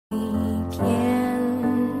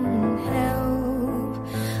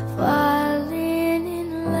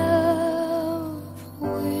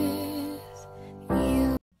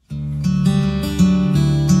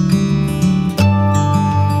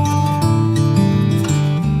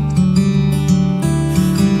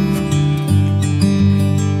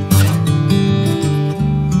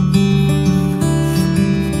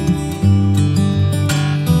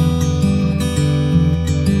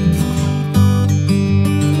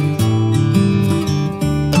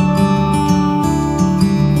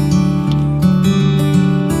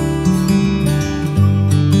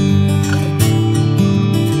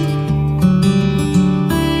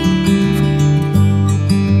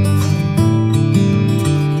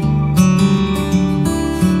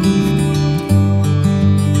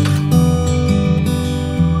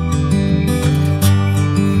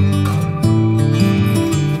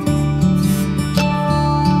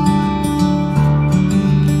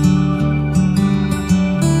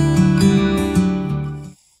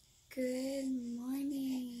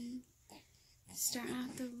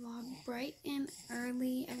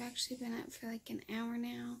actually been up for like an hour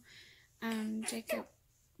now. Jacob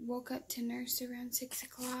woke up to nurse around 6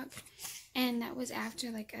 o'clock, and that was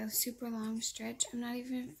after like a super long stretch. I'm not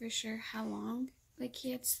even for sure how long like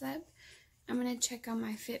he had slept. I'm gonna check on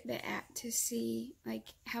my Fitbit app to see like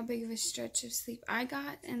how big of a stretch of sleep I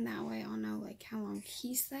got, and that way I'll know like how long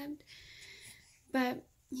he slept. But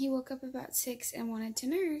he woke up about 6 and wanted to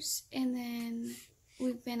nurse, and then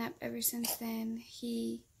we've been up ever since then.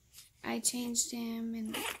 I changed him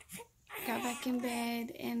and got back in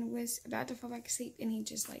bed and was about to fall back asleep, and he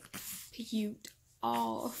just like puked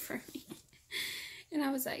all over me. And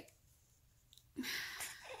I was like,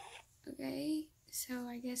 okay, so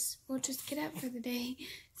I guess we'll just get up for the day.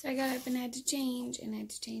 So I got up and had to change, and I had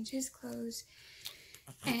to change his clothes.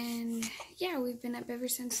 And yeah, we've been up ever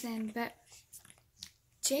since then. But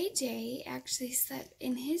JJ actually slept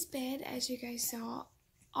in his bed, as you guys saw,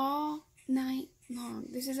 all night long.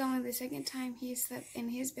 This is only the second time he slept in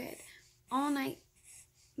his bed all night,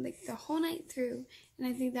 like the whole night through. And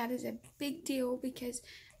I think that is a big deal, because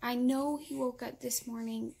I know he woke up this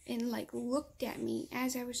morning and like looked at me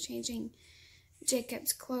as I was changing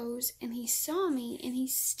Jacob's clothes, and he saw me, and he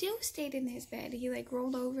still stayed in his bed. He like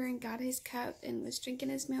rolled over and got his cup and was drinking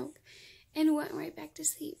his milk and went right back to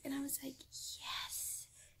sleep. And I was like, yes.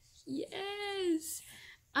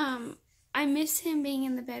 I miss him being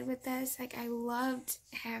in the bed with us. Like, I loved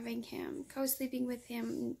having him, co-sleeping with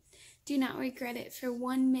him. Do not regret it for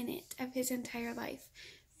 1 minute of his entire life.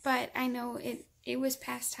 But I know it was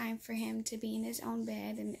past time for him to be in his own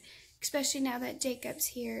bed, and especially now that Jacob's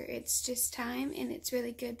here, it's just time, and it's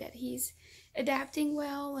really good that he's adapting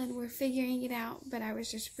well and we're figuring it out. But I was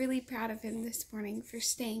just really proud of him this morning for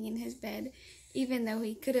staying in his bed, even though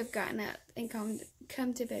he could have gotten up and come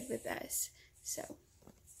to bed with us. So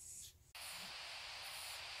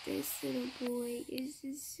this little boy is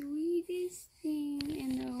the sweetest thing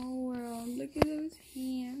in the whole world. Look at those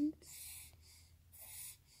hands.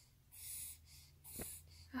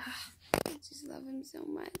 I just love him so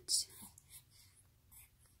much.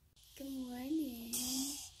 Good morning.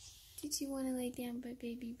 Did you want to lay down by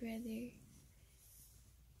baby brother?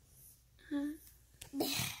 Huh?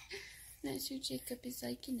 Not sure Jacob is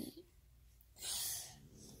liking it.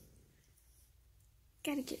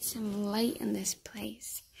 Gotta get some light in this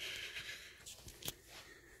place.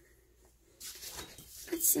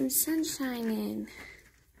 Put some sunshine in.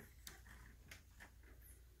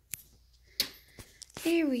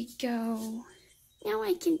 There we go. Now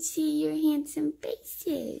I can see your handsome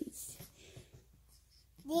faces.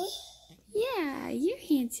 Yeah, your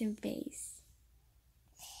handsome face.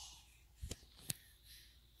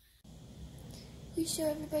 You show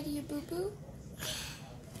everybody your boo-boo?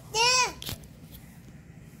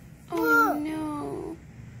 Oh no.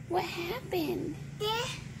 What happened?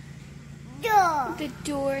 The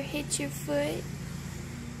door hit your foot?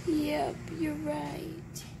 Yep, you're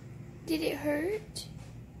right. Did it hurt?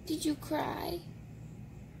 Did you cry?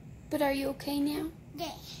 But are you okay now?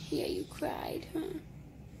 Yeah, you cried, huh?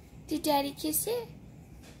 Did Daddy kiss it?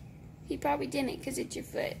 He probably didn't, because it's your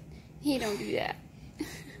foot. He don't do that.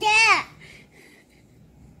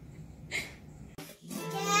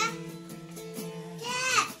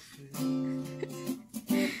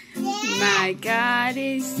 My God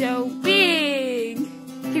is so big.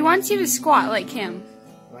 He wants you to squat like him.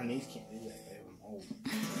 My knees can't do that, babe.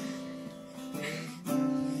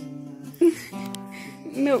 I'm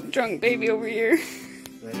old. Milk drunk baby over here.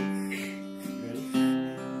 Ready? Ready?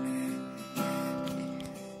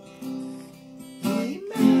 He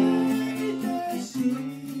made the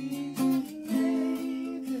sea,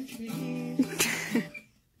 made the trees.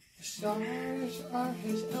 The stars are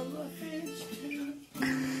his elephants too.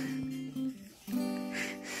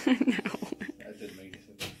 No. That didn't make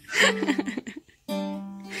sense.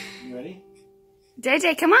 You ready?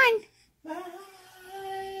 JJ, come on. Bye.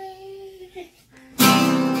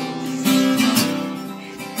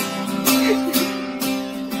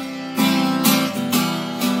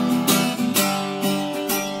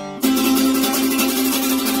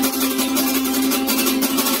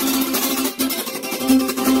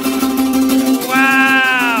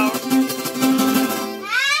 Wow.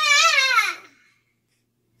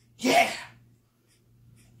 Yeah.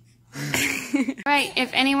 Right,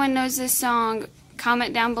 if anyone knows this song,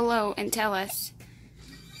 comment down below and tell us.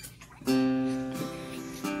 If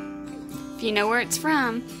you know where it's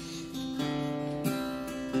from.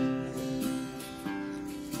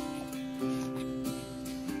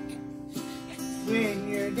 When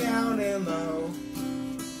you're down and low,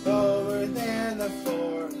 lower than the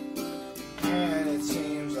floor, and it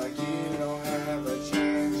seems like you don't have a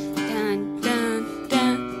chance. Dun, dun,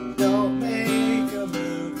 dun. Don't make a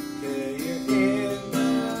move,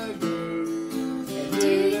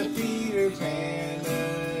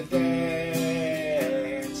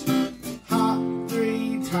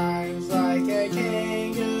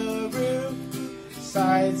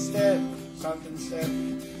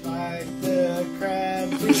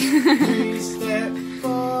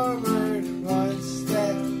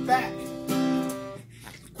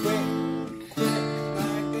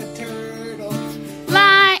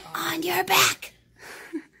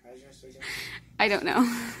 don't know.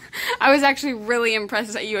 I was actually really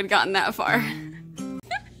impressed that you had gotten that far.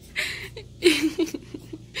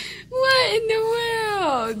 What in the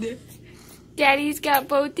world? Daddy's got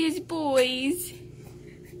both his boys.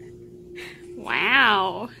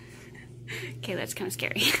 Wow. Okay, that's kind of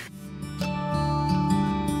scary.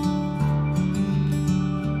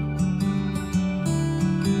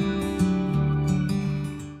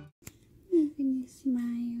 Look at you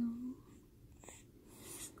smile.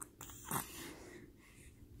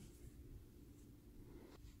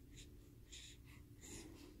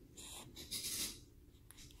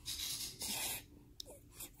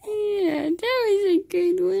 Yeah, that was a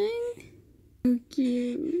good one. So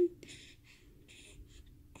cute.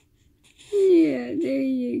 Yeah, there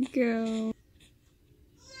you go.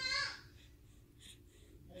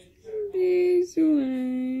 There's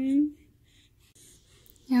one.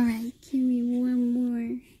 Alright, give me one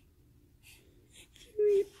more.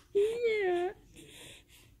 Yeah.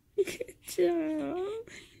 Good job.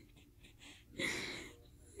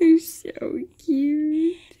 You're so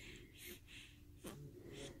cute.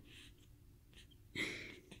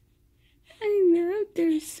 I love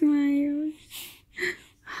those smiles.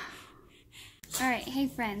 Alright, hey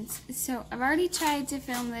friends. So I've already tried to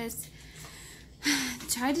film this.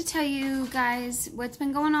 Tried to tell you guys what's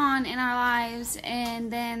been going on in our lives,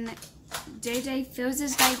 and then JJ fills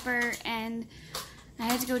his diaper and I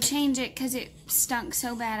had to go change it because it stunk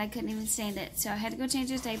so bad I couldn't even stand it. So I had to go change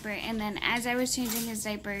his diaper, and then as I was changing his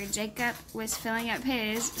diaper, Jacob was filling up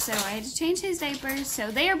his, so I had to change his diaper. So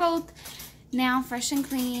they are both now fresh and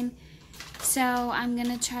clean. So I'm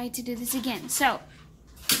gonna try to do this again. So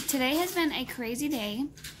today has been a crazy day.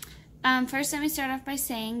 First, let me start off by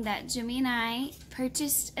saying that Jimmy and I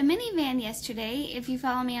purchased a minivan yesterday. If you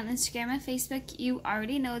follow me on Instagram and Facebook, you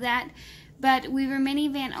already know that. But we were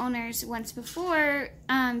minivan owners once before,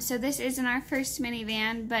 so this isn't our first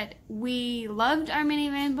minivan, but we loved our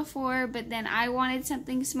minivan before, but then I wanted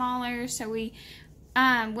something smaller, so we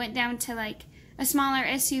went down to like a smaller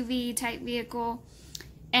SUV type vehicle,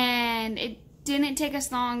 and it didn't take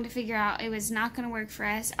us long to figure out it was not going to work for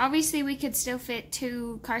us. Obviously, we could still fit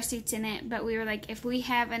 2 car seats in it, but we were like, if we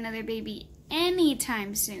have another baby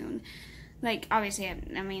anytime soon, like, obviously,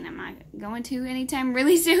 I mean, I'm not going to anytime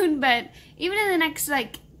really soon, but even in the next,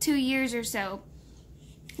 like, 2 years or so,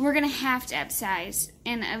 we're going to have to upsize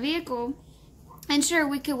in a vehicle. And sure,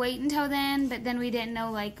 we could wait until then, but then we didn't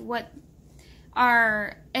know, like, what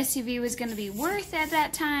our SUV was going to be worth at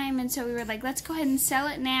that time, and so we were like, let's go ahead and sell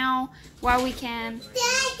it now while we can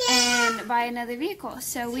and buy another vehicle.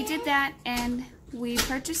 So we did that, and we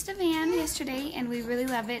purchased a van yesterday, and we really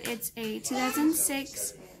love it. It's a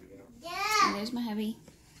 2006, and there's my hubby.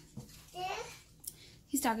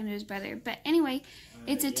 He's talking to his brother, but anyway,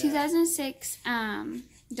 it's a 2006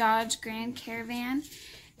 Dodge Grand Caravan,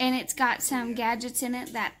 and it's got some gadgets in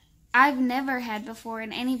it that I've never had before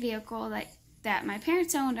in any vehicle, like that my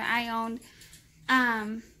parents owned or I owned.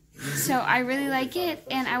 So I really like it,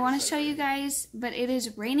 and I want to show you guys, but it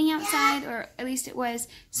is raining outside, or at least it was,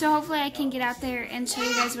 so hopefully I can get out there and show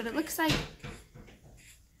you guys what it looks like.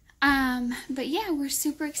 But yeah, we're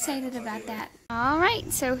super excited about that.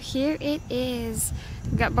 Alright, so here it is.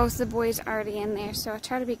 We've got both the boys already in there, so I'll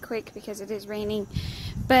try to be quick because it is raining.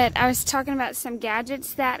 But I was talking about some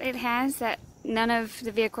gadgets that it has that none of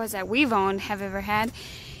the vehicles that we've owned have ever had.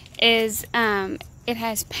 Is it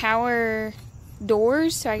has power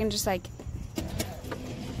doors, so I can just like,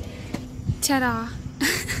 ta-da,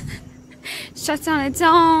 shuts on its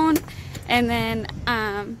own. And then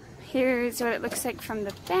here's what it looks like from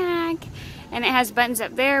the back, and it has buttons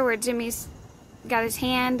up there where Jimmy's got his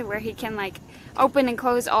hand where he can like open and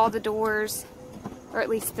close all the doors, or at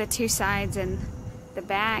least the 2 sides and the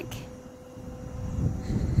back.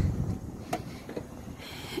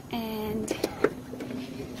 And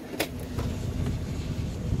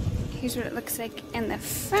here's what it looks like in the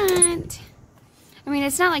front. I mean,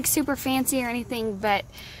 it's not like super fancy or anything, but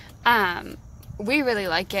we really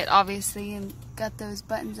like it, obviously, and got those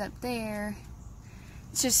buttons up there.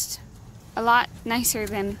 It's just a lot nicer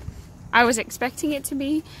than I was expecting it to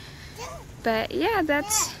be. But yeah,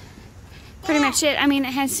 that's pretty much it. I mean,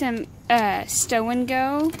 it has some stow and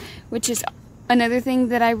go, which is another thing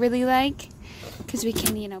that I really like, because we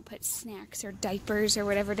can, you know, put snacks or diapers or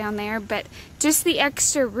whatever down there. But just the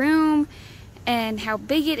extra room and how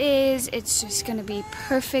big it is, it's just going to be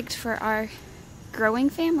perfect for our growing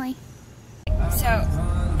family. So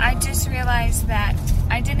I just realized that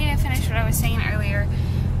I didn't even finish what I was saying earlier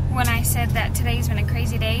when I said that today's been a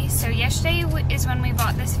crazy day. So yesterday is when we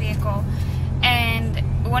bought this vehicle, and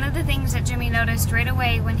one of the things that Jimmy noticed right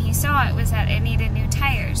away when he saw it was that it needed new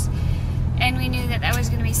tires. and we knew that that was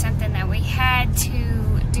going to be something that we had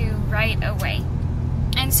to do right away.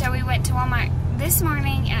 And so we went to Walmart this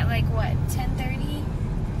morning at like, what, 10:30?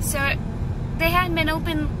 So they hadn't been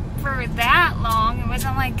open for that long. It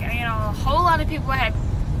wasn't like, you know, a whole lot of people had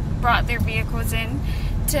brought their vehicles in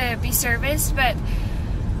to be serviced, but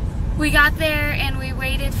we got there and we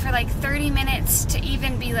waited for like 30 minutes to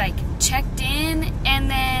even be like checked in, and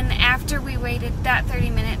then after we waited that 30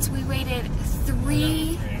 minutes, we waited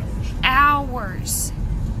 3 hours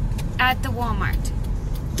at the Walmart.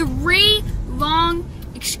 3 long,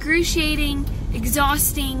 excruciating,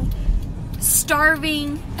 exhausting,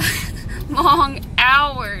 starving, long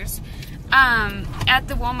hours at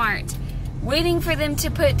the Walmart waiting for them to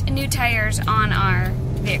put new tires on our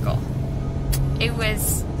vehicle. It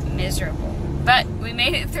was miserable, but we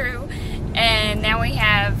made it through, and now we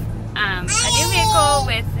have a new vehicle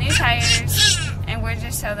with new tires, and we're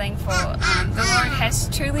just so thankful. The Lord has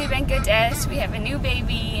truly been good to us. We have a new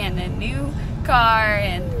baby and a new car,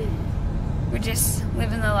 and we're just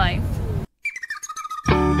living the life.